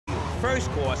first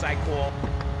course I call...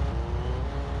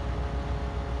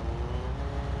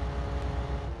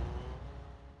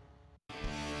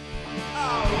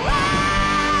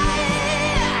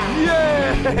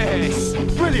 Yes!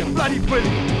 Brilliant, bloody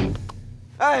brilliant!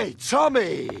 Hey,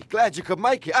 Tommy! Glad you could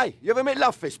make it. Hey, you ever met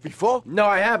Love Fist before? No,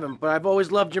 I haven't, but I've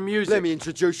always loved your music. Let me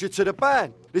introduce you to the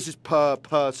band. This is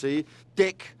Percy,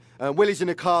 Dick, and Willie's in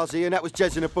the carsy, and that was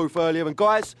Jez in the booth earlier. And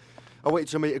guys, I want you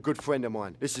to meet a good friend of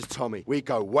mine. This is Tommy. We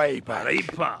go way back. Hey,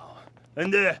 pal.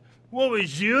 And, what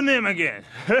was your name again?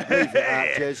 Leave it out,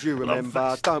 Jez, you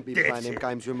remember. Don't be playing them it.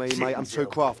 games with me, mate. I'm too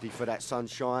crafty for that,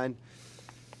 sunshine.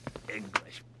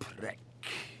 English prick.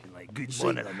 Like good See,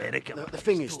 one in America. The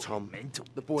thing is, Tom,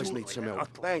 the boys need some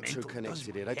help. They ain't too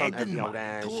connected here. They don't have the old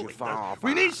hands, your father.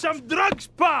 We need some drugs,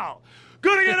 pal!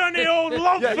 Gotta get on the old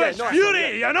love fest nice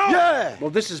fury, you know? Yeah!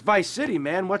 Well, this is Vice City,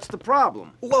 man. What's the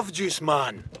problem? Love juice,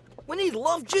 man. We need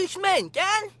love juice men,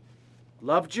 can?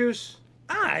 Love juice?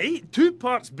 Aye, 2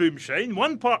 parts boomshine,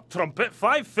 1 part trumpet,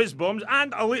 5 fizz bombs,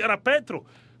 and a litre of petrol.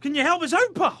 Can you help us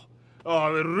out, pal? Oh,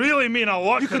 it would really mean a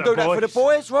lot You to can the do that for the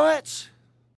boys, right?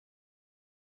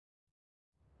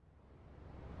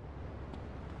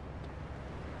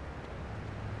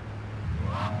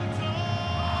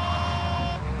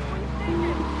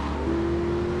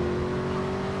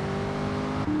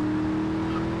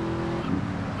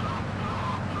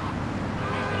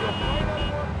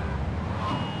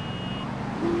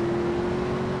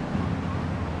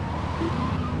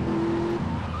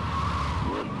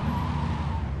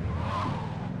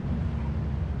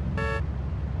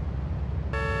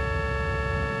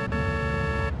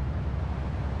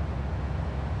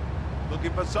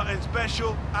 Looking for something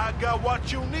special? I got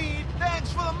what you need.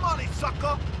 Thanks for the money,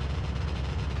 sucker.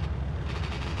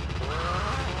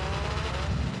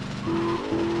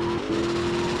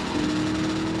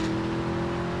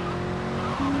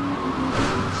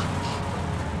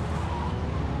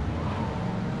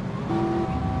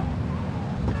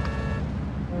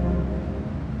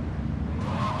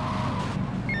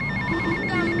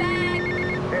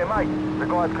 Here, mate, the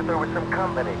guys could do with some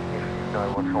company, if you know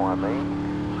what I mean.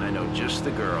 I know just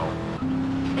the girl.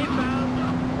 Hey, pal.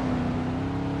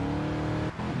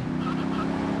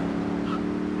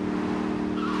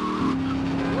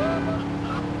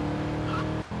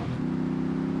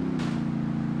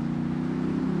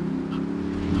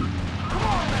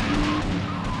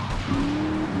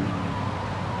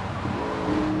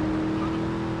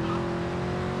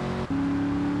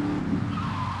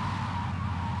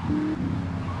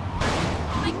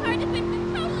 My car has been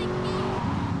controlling me.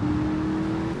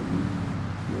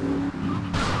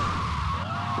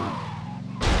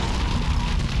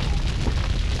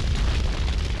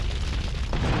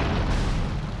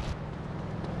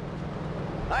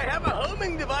 I have a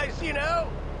homing device, you know.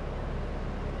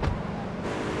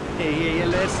 Hey,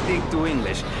 let's stick to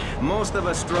English. Most of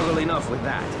us struggle enough with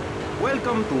that.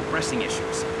 Welcome to Pressing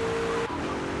Issues.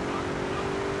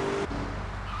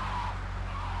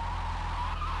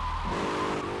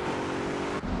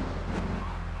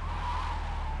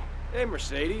 Hey,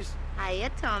 Mercedes.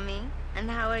 Hiya, Tommy. And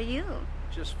how are you?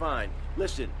 Just fine.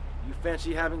 Listen, you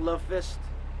fancy having Love Fist?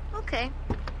 Okay.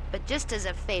 But just as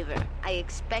a favor, I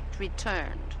expect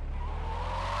returned.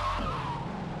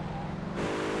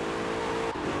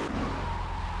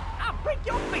 I'll break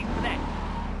your feet for that.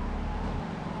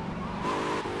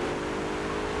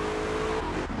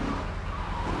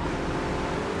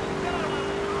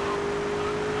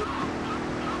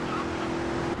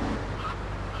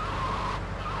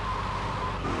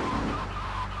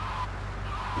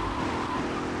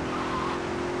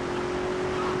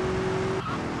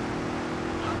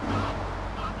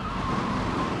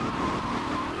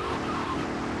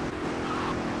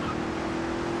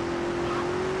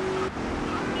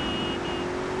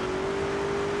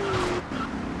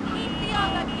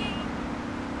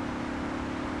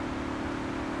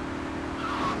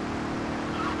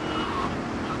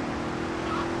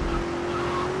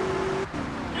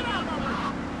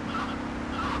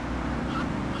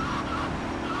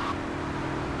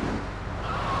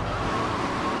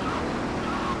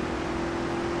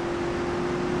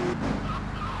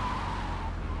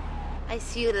 I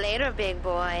see you later, big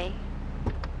boy.